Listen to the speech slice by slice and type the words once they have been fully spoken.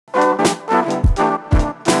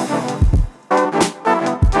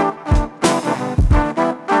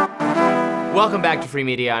Welcome back to Free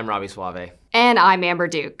Media. I'm Robby Soave. And I'm Amber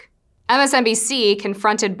Duke. MSNBC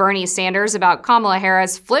confronted Bernie Sanders about Kamala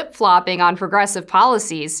Harris flip-flopping on progressive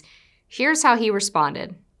policies. Here's how he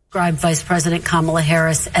responded. Vice President Kamala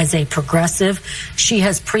Harris as a progressive. She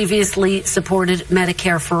has previously supported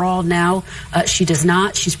Medicare for all. Now she does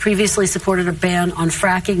not. She's previously supported a ban on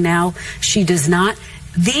fracking. Now she does not.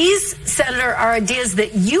 These, Senator, are ideas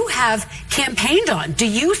that you have campaigned on. Do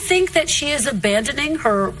you think that she is abandoning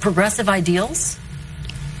her progressive ideals?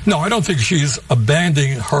 No, I don't think she's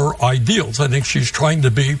abandoning her ideals. I think she's trying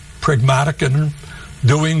to be pragmatic and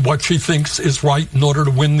doing what she thinks is right in order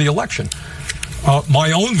to win the election.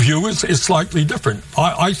 My own view is slightly different.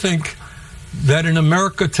 I think that in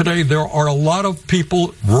America today, there are a lot of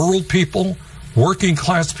people, rural people, working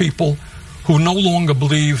class people, who no longer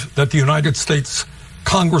believe that the United States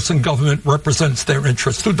Congress and government represents their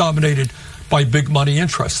interests, too dominated by big money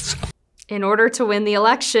interests. In order to win the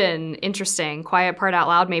election. Interesting. Quiet part out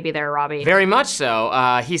loud maybe there, Robby. Very much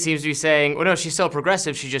so. He seems to be saying, well, no, she's still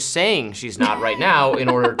progressive. She's just saying she's not right now in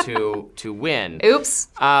order to win. Oops.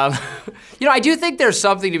 I do think there's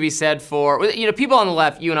something to be said for, people on the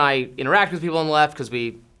left. You and I interact with people on the left because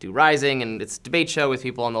we do Rising, and it's a debate show with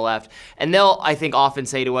people on the left. And they'll, I think, often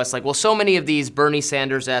say to us, like, well, so many of these Bernie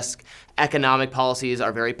Sanders-esque economic policies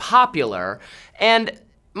are very popular. And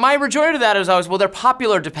my rejoinder to that is always, well, they're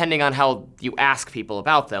popular depending on how you ask people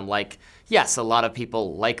about them. Like, yes, a lot of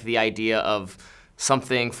people like the idea of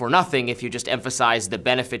something for nothing if you just emphasize the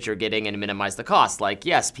benefit you're getting and minimize the cost. Like,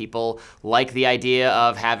 yes, people like the idea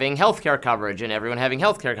of having healthcare coverage and everyone having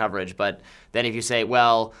healthcare coverage, but then if you say,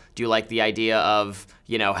 well, do you like the idea of,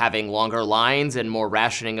 having longer lines and more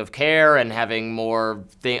rationing of care and having more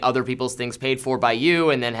other people's things paid for by you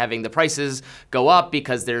and then having the prices go up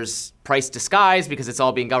because there's price disguise because it's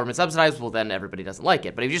all being government subsidized, well, then everybody doesn't like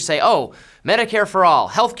it. But if you just say, oh, Medicare for all,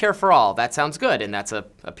 healthcare for all, that sounds good, and that's a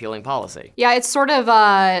appealing policy. Yeah, it's sort of,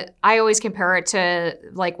 I always compare it to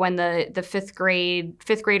like when the fifth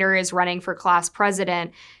grader is running for class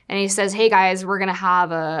president and he says, hey guys, we're gonna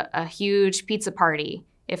have a huge pizza party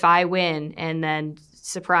if I win, and then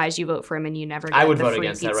surprise, you vote for him and you never get I would the vote free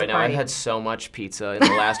against that pizza right now. party. I've had so much pizza in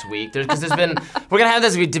the last week. We're gonna have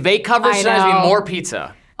this debate coverage, so there's gonna be more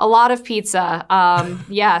pizza. A lot of pizza,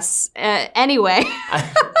 yes. Anyway.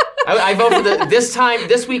 I vote for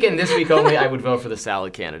this week only, I would vote for the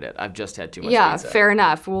salad candidate. I've just had too much pizza. Yeah, fair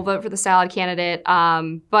enough. We'll vote for the salad candidate.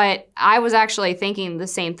 But I was actually thinking the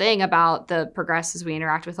same thing about the progressives we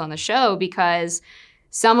interact with on the show, because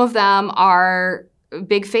some of them are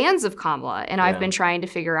big fans of Kamala, and I've been trying to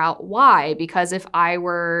figure out why. Because if I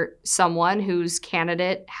were someone whose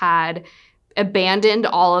candidate had abandoned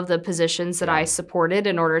all of the positions that I supported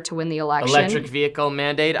in order to win the election. Electric vehicle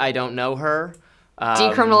mandate, I don't know her.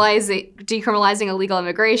 Decriminalizing illegal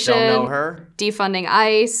immigration. Don't know her. Defunding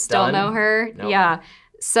ICE. Done. Don't know her. Nope. Yeah.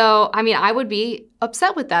 So, I would be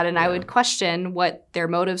upset with that, and I would question what their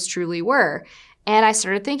motives truly were. And I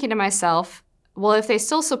started thinking to myself, well, if they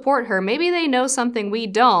still support her, maybe they know something we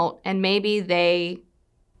don't, and maybe they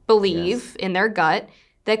believe in their gut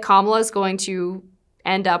that Kamala is going to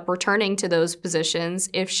end up returning to those positions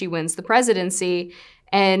if she wins the presidency,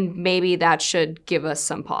 and maybe that should give us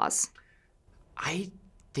some pause. I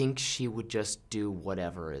think she would just do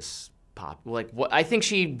whatever is popular. I think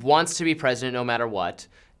she wants to be president no matter what,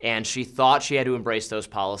 and she thought she had to embrace those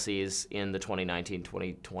policies in the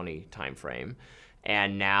 2019-2020 timeframe.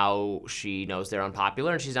 And now she knows they're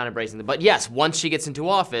unpopular and she's not embracing them. But yes, once she gets into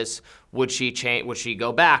office, would she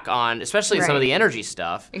go back on, especially some of the energy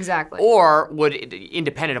stuff? Exactly. Or would,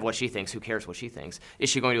 independent of what she thinks, who cares what she thinks,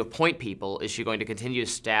 is she going to appoint people? Is she going to continue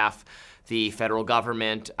to staff the federal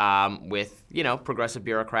government with, progressive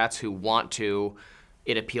bureaucrats who want to,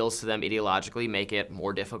 it appeals to them ideologically, make it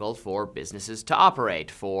more difficult for businesses to operate,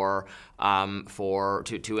 to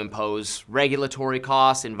impose regulatory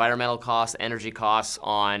costs, environmental costs, energy costs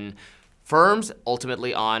on firms,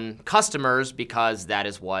 ultimately on customers, because that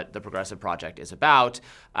is what the Progressive Project is about,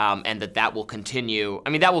 and that will continue.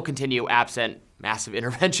 That will continue absent massive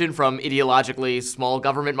intervention from ideologically small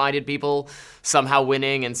government-minded people somehow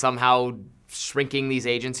winning and somehow shrinking these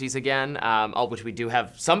agencies again, which we do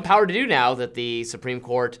have some power to do now that the Supreme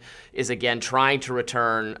Court is again trying to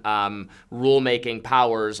return rulemaking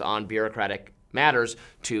powers on bureaucratic matters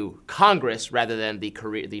to Congress rather than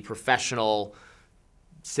the professional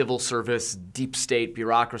civil service deep state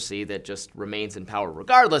bureaucracy that just remains in power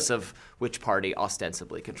regardless of which party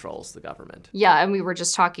ostensibly controls the government. Yeah, and we were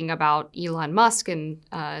just talking about Elon Musk in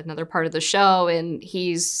another part of the show, and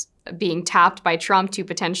he's being tapped by Trump to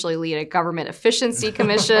potentially lead a government efficiency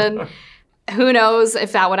commission. who knows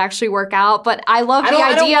if that would actually work out? But I love the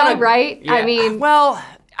idea, right? Yeah. I mean, well,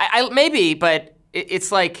 I maybe, but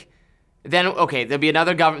it's like. Then, okay, there'll be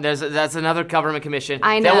another government, that's another government commission.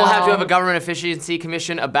 I know. Then we'll have to have a government efficiency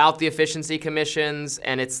commission about the efficiency commissions,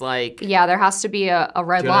 and it's like... Yeah, there has to be a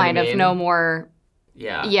red line of no more...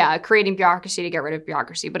 Yeah, creating bureaucracy to get rid of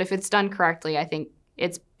bureaucracy. But if it's done correctly, I think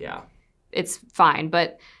it's fine.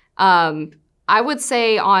 But I would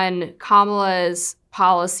say on Kamala's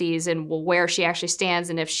policies and where she actually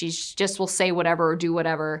stands, and if she just will say whatever or do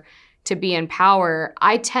whatever to be in power,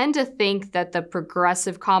 I tend to think that the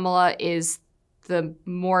progressive Kamala is the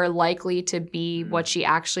more likely to be what she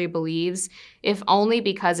actually believes, if only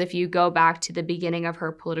because if you go back to the beginning of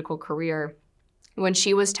her political career, when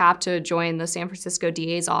she was tapped to join the San Francisco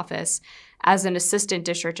DA's office as an assistant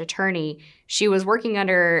district attorney, she was working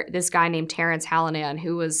under this guy named Terrence Hallinan,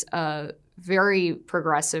 who was a very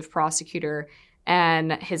progressive prosecutor.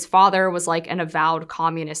 And his father was like an avowed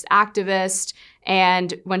communist activist.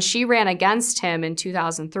 And when she ran against him in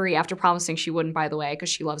 2003, after promising she wouldn't, by the way, because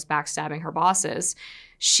she loves backstabbing her bosses,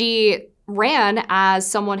 she ran as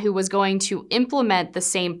someone who was going to implement the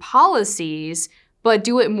same policies, but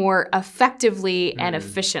do it more effectively and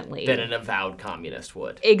efficiently. Than an avowed communist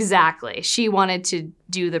would. Exactly. She wanted to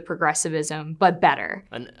do the progressivism, but better.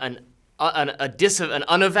 An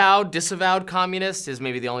unavowed, disavowed communist is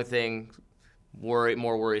maybe the only thing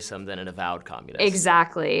more worrisome than an avowed communist.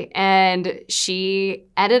 Exactly. And she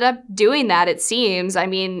ended up doing that, it seems. I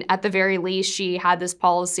mean, at the very least, she had this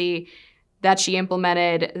policy that she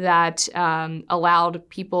implemented that allowed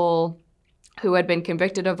people who had been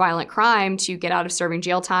convicted of violent crime to get out of serving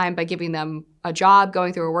jail time by giving them a job,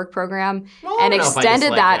 going through a work program, and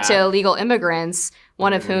extended that to illegal immigrants,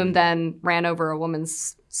 one of whom then ran over a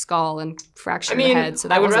woman's skull and fractured her head. So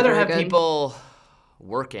that I would wasn't rather very have good. people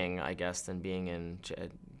working, I guess, than being in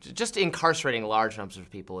just incarcerating large numbers of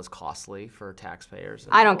people is costly for taxpayers.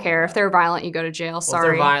 I don't care. If they're violent, you go to jail. Sorry.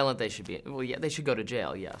 Well, if they're violent, they should be. Well, yeah, they should go to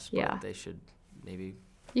jail. Yes, but they should maybe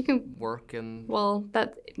you can work and. Well,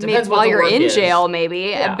 that depends while you're in is. jail, maybe.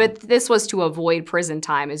 Yeah. But this was to avoid prison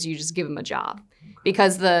time, is you just give them a job,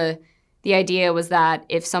 because the idea was that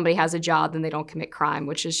if somebody has a job, then they don't commit crime,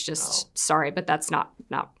 which is just sorry, but that's not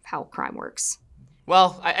how crime works.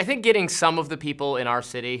 Well, I think getting some of the people in our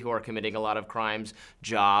city who are committing a lot of crimes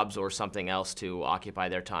jobs or something else to occupy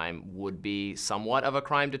their time would be somewhat of a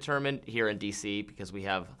crime deterrent here in DC, because we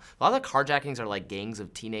have a lot of the carjackings are like gangs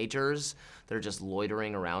of teenagers that are just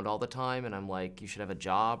loitering around all the time, and I'm like, you should have a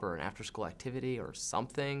job or an after-school activity or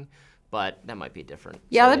something, but that might be different.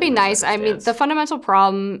 Yeah, that'd be nice. I mean, the fundamental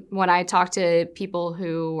problem when I talk to people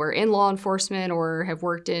who are in law enforcement or have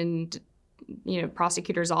worked in,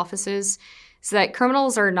 prosecutors' offices, so that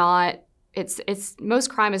criminals are not,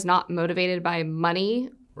 most crime is not motivated by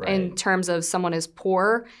money in terms of someone is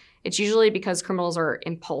poor. It's usually because criminals are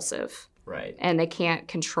impulsive. Right. And they can't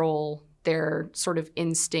control their sort of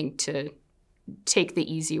instinct to take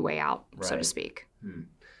the easy way out, so to speak.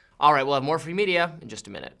 All right, we'll have more free media in just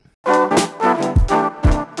a minute.